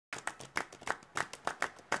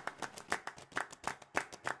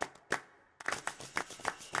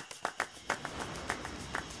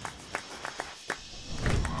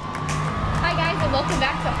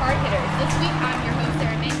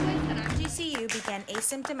began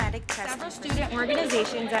asymptomatic testing. Several student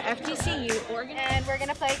organizations at FGCU and we're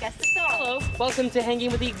gonna play Guess the Song. Hello, welcome to Hanging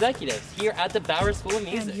with the Executives here at the Bauer School of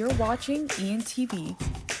Music. And you're watching ENTV.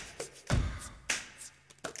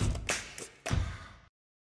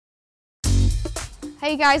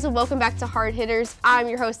 Hey guys, and welcome back to Hard Hitters. I'm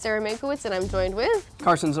your host, Sarah Mankowitz, and I'm joined with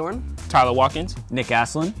Carson Zorn, Tyler Watkins, Nick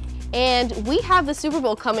Asselin. And we have the Super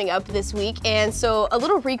Bowl coming up this week, and so a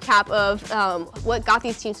little recap of what got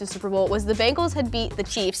these teams to the Super Bowl was the Bengals had beat the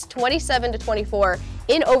Chiefs 27-24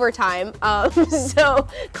 in overtime. So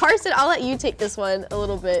Carson, I'll let you take this one a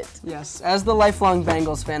little bit. Yes, as the lifelong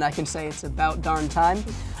Bengals fan, I can say it's about darn time.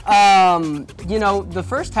 You know, the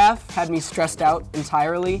first half had me stressed out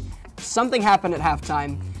entirely. Something happened at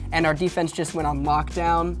halftime, and our defense just went on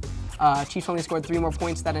lockdown. Chiefs only scored 3 more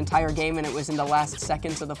points that entire game, and it was in the last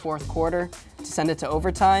seconds of the fourth quarter to send it to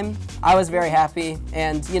overtime. I was very happy,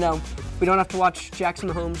 and you know, we don't have to watch Jackson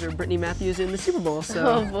Mahomes or Brittany Matthews in the Super Bowl,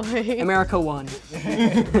 so oh boy. America won.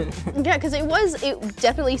 Yeah, because it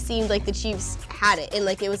definitely seemed like the Chiefs had it, and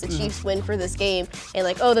like it was a Chiefs win for this game, and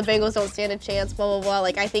like, oh, the Bengals don't stand a chance, blah, blah, blah.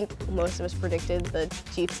 Like, I think most of us predicted the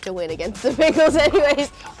Chiefs to win against the Bengals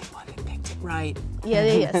anyways. Right. Yeah,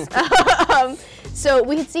 yes. So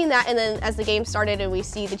we had seen that, and then as the game started and we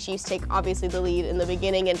see the Chiefs take obviously the lead in the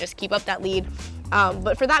beginning and just keep up that lead.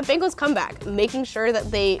 But for that Bengals comeback, making sure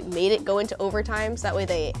that they made it go into overtime so that way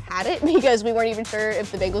they had it, because we weren't even sure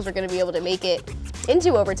if the Bengals were going to be able to make it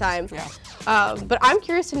into overtime. Yeah. But I'm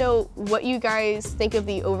curious to know what you guys think of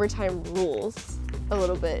the overtime rules a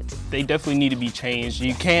little bit. They definitely need to be changed.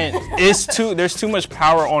 You can't, there's too much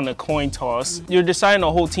power on the coin toss. You're deciding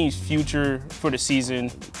the whole team's future for the season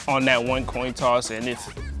on that one coin toss, and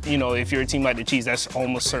if you're a team like the Chiefs, that's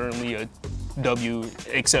almost certainly a W,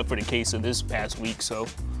 except for the case of this past week. So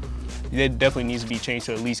it definitely needs to be changed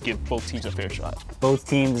to at least give both teams a fair shot. Both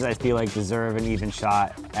teams, I feel like, deserve an even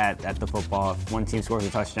shot at the football. If one team scores a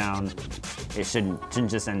touchdown, it shouldn't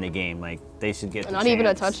just end the game. Like, they should get the Not chance. even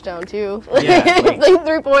a touchdown, too. Yeah, like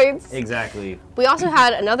 3 points. Exactly. We also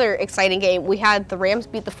had another exciting game. We had the Rams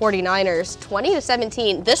beat the 49ers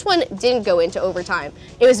 20-17. This one didn't go into overtime.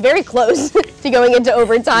 It was very close to going into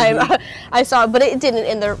overtime. I saw, but it didn't,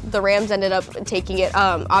 and the Rams ended up taking it.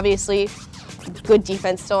 Obviously, good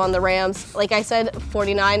defense still on the Rams. Like I said,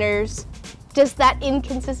 49ers, just that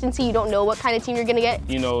inconsistency. You don't know what kind of team you're going to get.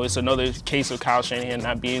 You know, it's another case of Kyle Shanahan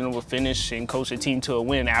not being able to finish and coach a team to a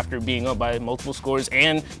win after being up by multiple scores.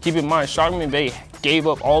 And keep in mind, Sean McVay gave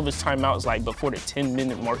up all of his timeouts like before the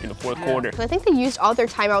 10-minute mark in the fourth quarter. I think they used all their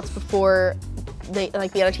timeouts before the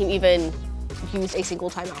other team even used a single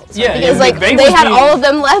timeout. So yeah, because like they had all of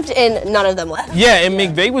them left and none of them left. Yeah, and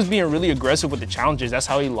McVay was being really aggressive with the challenges. That's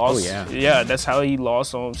how he lost. Oh, yeah. Yeah, that's how he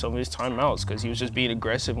lost on some of his timeouts, because he was just being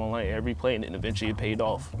aggressive on like every play, and then eventually it paid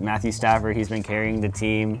off. Matthew Stafford, he's been carrying the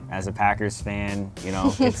team as a Packers fan. You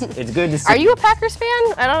know, it's good to see. Are you a Packers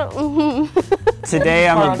fan? I don't. Today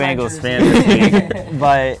I'm a Bengals fan this week,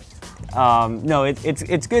 but. No,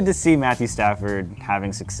 it's good to see Matthew Stafford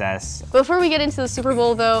having success. Before we get into the Super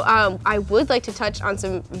Bowl, though, I would like to touch on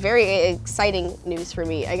some very exciting news for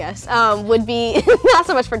me, I guess. Would be, not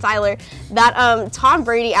so much for Tyler, that Tom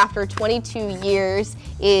Brady, after 22 years,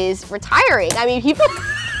 is retiring. I mean, people...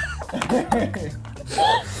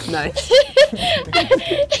 Nice.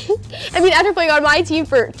 I mean, after playing on my team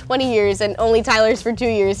for 20 years and only Tyler's for 2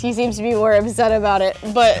 years, he seems to be more upset about it.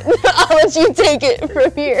 But I'll let you take it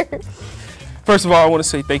from here. First of all, I want to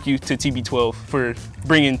say thank you to TB12 for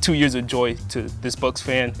bringing 2 years of joy to this Bucs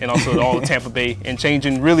fan and also to all of Tampa Bay, and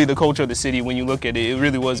changing really the culture of the city. When you look at it, it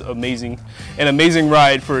really was amazing. An amazing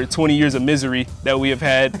ride for 20 years of misery that we have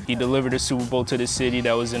had. He delivered a Super Bowl to the city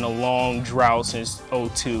that was in a long drought since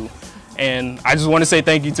 '02. And I just want to say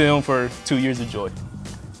thank you to him for 2 years of joy.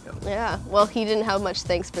 Yeah, well, he didn't have much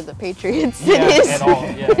thanks for the Patriots. Yeah, at all.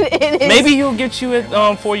 Yeah. Maybe he'll get you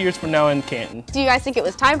at 4 years from now in Canton. Do you guys think it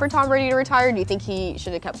was time for Tom Brady to retire? Do you think he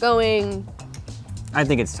should have kept going? I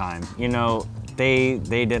think it's time. You know, they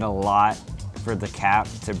did a lot for the cap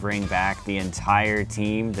to bring back the entire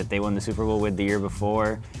team that they won the Super Bowl with the year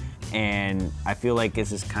before. And I feel like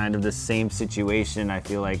this is kind of the same situation I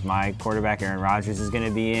feel like my quarterback Aaron Rodgers is going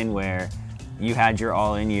to be in, where you had your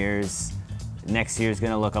all-in years. Next year is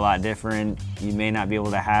going to look a lot different. You may not be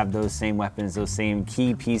able to have those same weapons, those same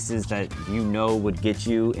key pieces that you know would get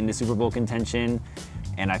you into Super Bowl contention.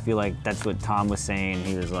 And I feel like that's what Tom was saying.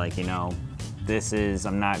 He was like, you know,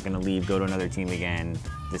 I'm not going to leave, go to another team again.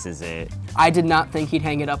 This is it. I did not think he'd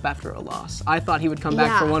hang it up after a loss. I thought he would come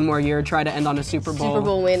back for one more year, try to end on a Super Bowl. Super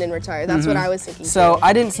Bowl win and retire. That's what I was thinking. So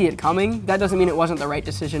I didn't see it coming. That doesn't mean it wasn't the right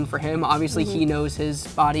decision for him. Obviously, he knows his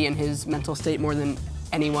body and his mental state more than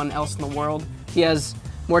anyone else in the world. He has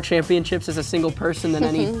more championships as a single person than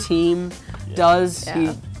any team does.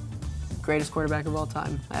 Yeah. Greatest quarterback of all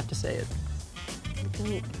time. I have to say it.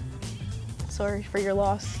 Sorry for your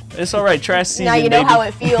loss. It's all right. Trash season. Now you know baby. how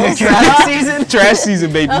it feels. Trash season. Trash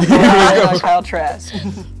season, baby. Kyle Trask.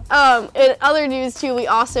 In other news too, we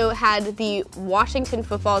also had the Washington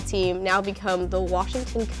football team now become the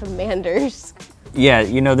Washington Commanders. Yeah,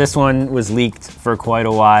 you know, this one was leaked for quite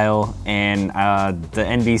a while, and the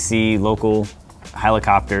NBC local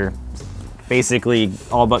helicopter basically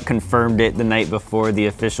all but confirmed it the night before the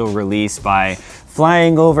official release by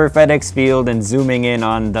flying over FedEx Field and zooming in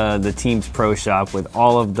on the team's pro shop with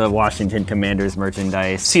all of the Washington Commanders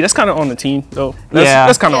merchandise. See, that's kind of on the team, though. Yeah,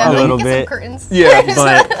 That's kind of a on the little Get bit. some curtains. Yeah,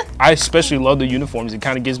 but I especially love the uniforms. It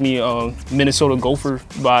kind of gives me Minnesota Gopher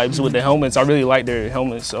vibes with the helmets. I really like their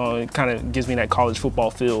helmets. It kind of gives me that college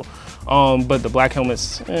football feel. But the black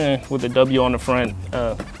helmets, with the W on the front.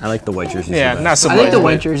 I like the white jerseys. Yeah, not so I much. think the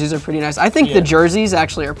white jerseys are pretty nice. I think the jerseys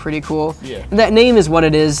actually are pretty cool. Yeah. That name is what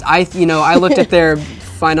it is. I looked at their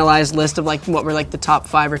finalized list of like what were like the top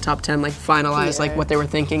 5 or top 10 like finalized like what they were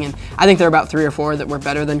thinking, and I think there are about 3 or 4 that were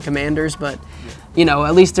better than Commanders, but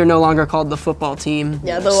at least they're no longer called the football team.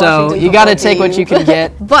 Yeah, the so Washington you got to football take what team. you can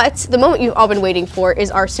get. But the moment you've all been waiting for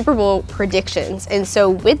is our Super Bowl predictions. And so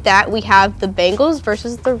with that, we have the Bengals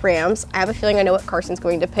versus the Rams. I have a feeling I know what Carson's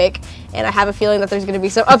going to pick, and I have a feeling that there's going to be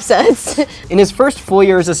some upsets. In his first full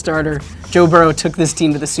year as a starter, Joe Burrow took this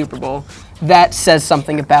team to the Super Bowl. That says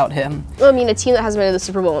something about him. Well, I mean, a team that hasn't been to the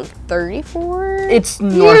Super Bowl in 34 It's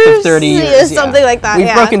north of 30 years. Yeah, something like that, We've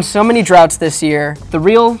yeah. broken so many droughts this year. The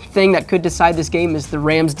real thing that could decide this game is the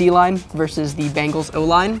Rams D-line versus the Bengals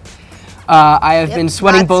O-line. I have been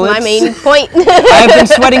sweating bullets. That's my main point. I have been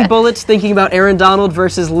sweating bullets thinking about Aaron Donald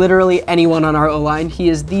versus literally anyone on our O-line. He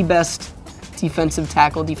is the best defensive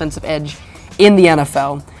tackle, defensive edge in the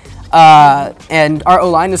NFL. And our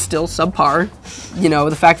O-line is still subpar.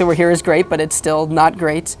 The fact that we're here is great, but it's still not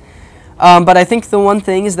great. But I think the one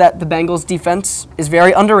thing is that the Bengals defense is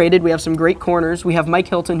very underrated. We have some great corners. We have Mike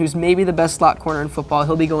Hilton, who's maybe the best slot corner in football.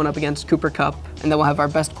 He'll be going up against Cooper Kupp, and then we'll have our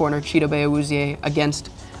best corner, Chidobe Awuzie, against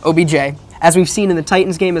OBJ. As we've seen in the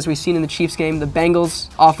Titans game, as we've seen in the Chiefs game, the Bengals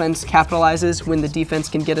offense capitalizes when the defense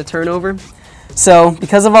can get a turnover. So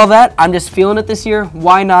because of all that, I'm just feeling it this year.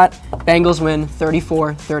 Why not? Bengals win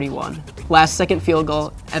 34-31. Last second field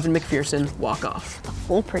goal, Evan McPherson, walk off.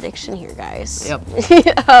 Full prediction here, guys. Yep.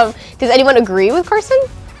 Does anyone agree with Carson?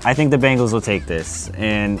 I think the Bengals will take this,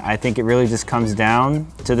 and I think it really just comes down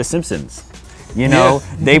to The Simpsons.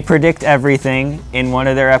 They predict everything. In one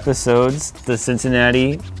of their episodes, the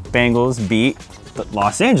Cincinnati Bengals beat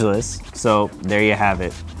Los Angeles, so there you have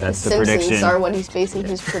it. That's the Simpsons prediction. are what he's basing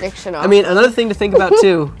his prediction on. I mean, another thing to think about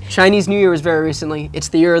too, Chinese New Year was very recently. It's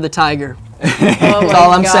the year of the tiger. That's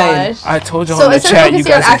all I'm saying. I told y'all So in the instead of chat, you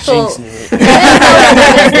focusing on guys are actual-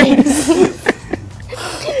 jinxing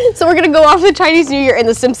it. So we're gonna go off the Chinese New Year and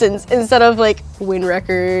the Simpsons instead of like win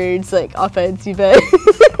records, like offense, defense.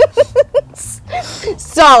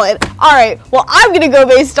 Solid. All right. Well, I'm gonna go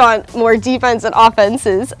based on more defense and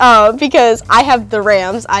offenses because I have the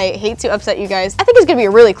Rams. I hate to upset you guys. I think it's gonna be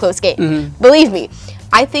a really close game. Believe me.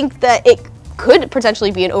 I think that it could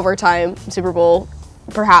potentially be an overtime Super Bowl,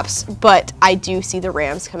 perhaps, but I do see the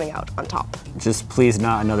Rams coming out on top. Just please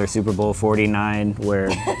not another Super Bowl 49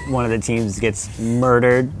 where one of the teams gets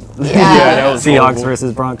murdered. Yeah, that was Seahawks horrible.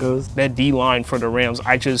 versus Broncos. That D-line for the Rams,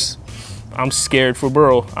 I'm scared for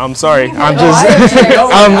Burrow. I'm sorry. I'm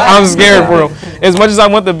scared for him. As much as I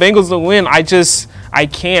want the Bengals to win, I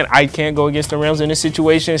can't go against the Rams in this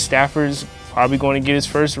situation. Stafford's probably going to get his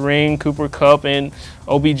first ring. Cooper Kupp and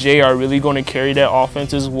OBJ are really going to carry that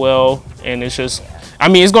offense as well. And it's just,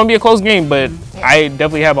 it's going to be a close game, but I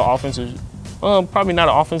definitely have an offensive, probably not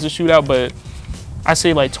an offensive shootout, but I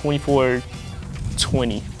say like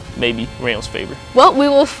 24-20. Maybe Rams' favor. Well, we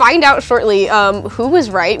will find out shortly who was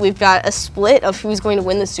right. We've got a split of who's going to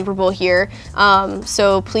win the Super Bowl here.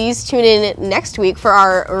 So please tune in next week for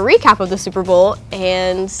our recap of the Super Bowl.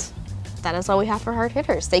 And that is all we have for Hard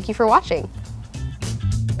Hitters. Thank you for watching.